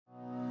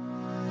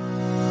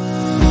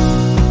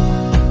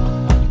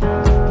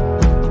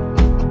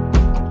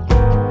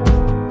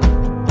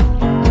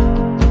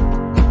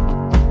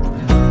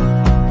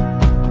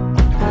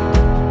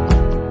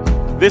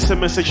This is a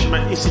message to my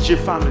ECG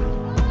family,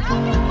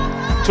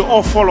 to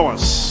all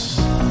followers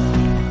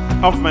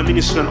of my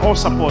ministry and all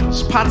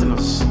supporters,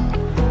 partners,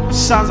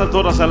 sons and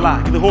daughters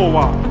alike in the whole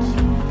world.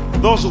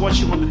 Those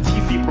watching on the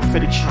TV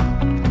prophetic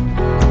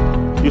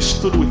channel, you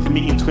stood with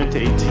me in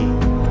 2018.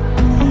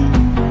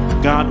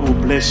 God will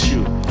bless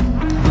you.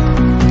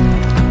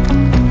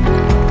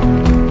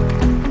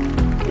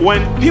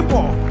 When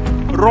people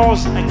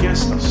rose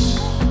against us,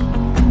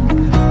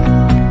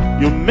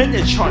 you made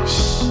a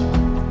choice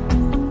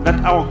that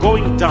our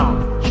going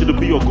down should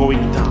be your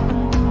going down.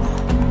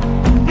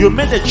 You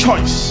made a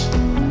choice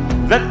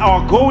that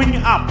our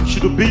going up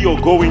should be your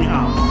going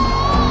up.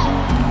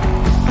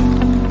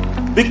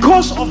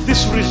 Because of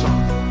this reason,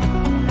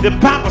 the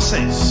Bible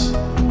says,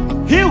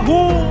 he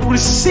who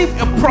receives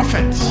a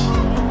prophet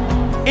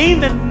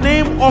in the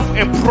name of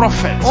a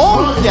prophet,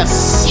 oh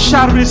yes,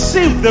 shall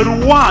receive the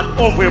reward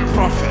of a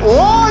prophet.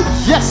 Oh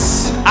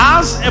yes.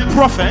 As a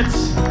prophet,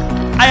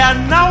 I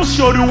announce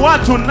your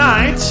reward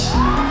tonight.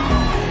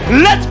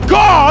 Let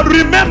God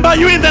remember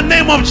you in the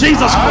name of Jesus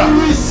Christ. I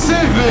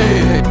receive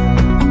it.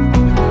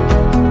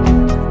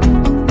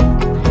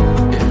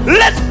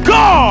 Let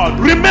God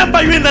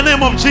remember you in the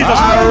name of Jesus Christ.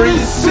 I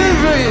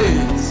receive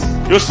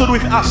it. You stood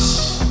with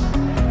us.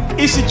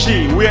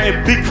 ECG, we are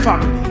a big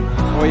family.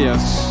 Oh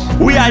yes.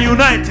 We are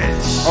united.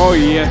 Oh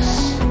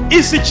yes.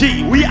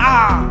 ECG, we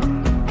are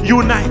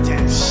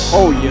united.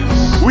 Oh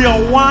yes. We are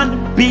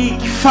one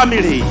big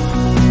family.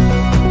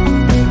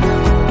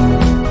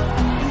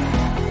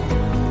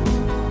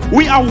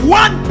 We are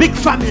one big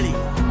family.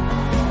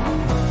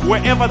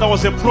 Wherever there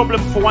was a problem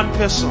for one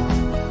person,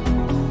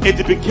 it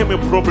became a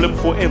problem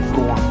for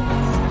everyone.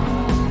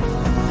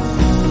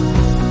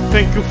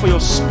 Thank you for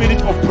your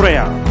spirit of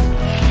prayer.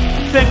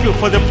 Thank you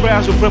for the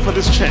prayers you pray for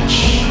this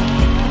church.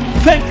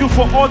 Thank you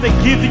for all the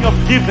giving of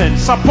giving,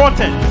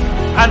 supporting,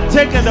 and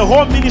taking the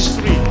whole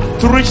ministry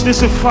to reach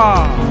this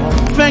far.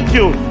 Thank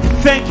you.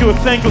 Thank you.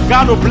 Thank you.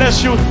 God will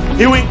bless you.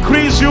 He will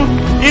increase you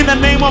in the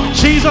name of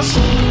Jesus.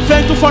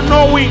 Thank you for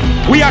knowing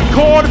we are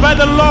called by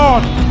the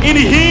Lord. In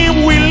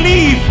Him we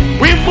live,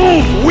 we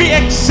move, we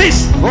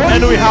exist,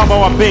 and we have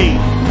our being.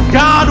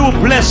 God will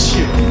bless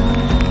you.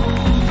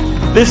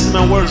 This is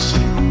my words.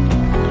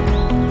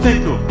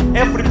 Thank you.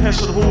 Every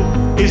person who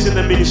is in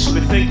the ministry,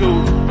 thank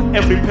you.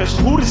 Every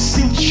person who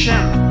received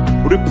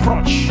shame,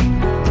 reproach,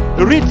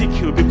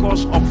 ridicule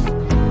because of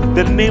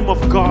the name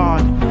of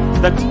God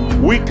that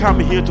we come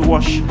here to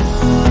worship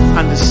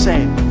and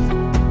save.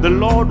 The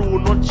Lord will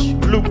not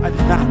look at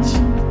that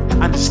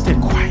and stay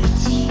quiet.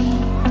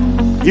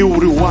 He will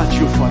reward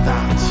you for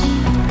that.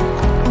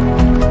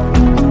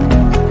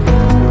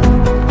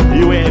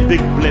 You were a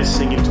big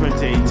blessing in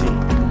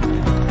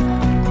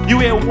 2018. You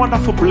were a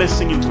wonderful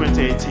blessing in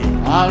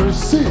 2018. I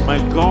receive. My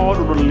God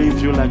will not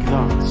leave you like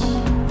that.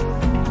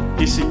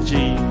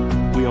 ECG,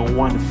 we are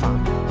one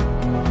family.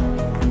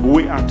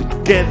 We are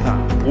together.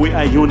 We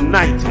are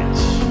united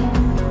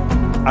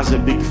as a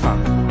big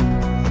family.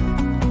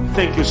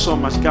 Thank you so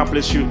much. God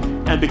bless you.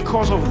 And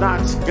because of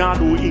that,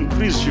 God will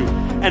increase you.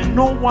 And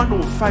no one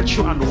will fight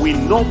you and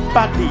win.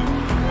 Nobody.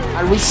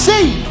 I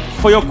receive.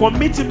 For your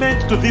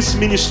commitment to this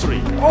ministry.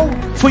 Oh.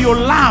 For your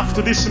love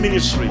to this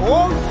ministry.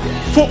 Oh.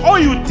 For all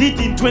you did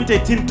in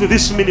 2018 to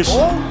this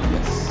ministry. Oh.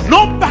 Yes.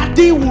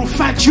 Nobody will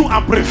fight you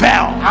and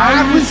prevail.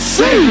 I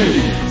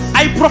receive.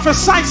 I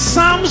prophesy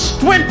Psalms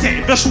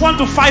 20 verse 1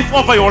 to 5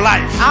 over your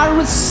life. I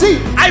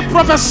receive. I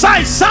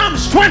prophesy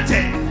Psalms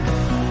 20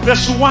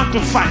 verse 1 to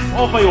 5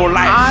 over your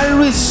life. I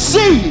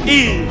receive.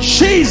 In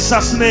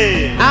Jesus'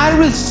 name. I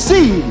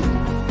receive.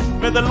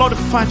 May the Lord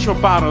fight your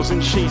battles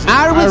in Jesus' name.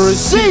 I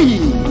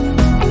receive.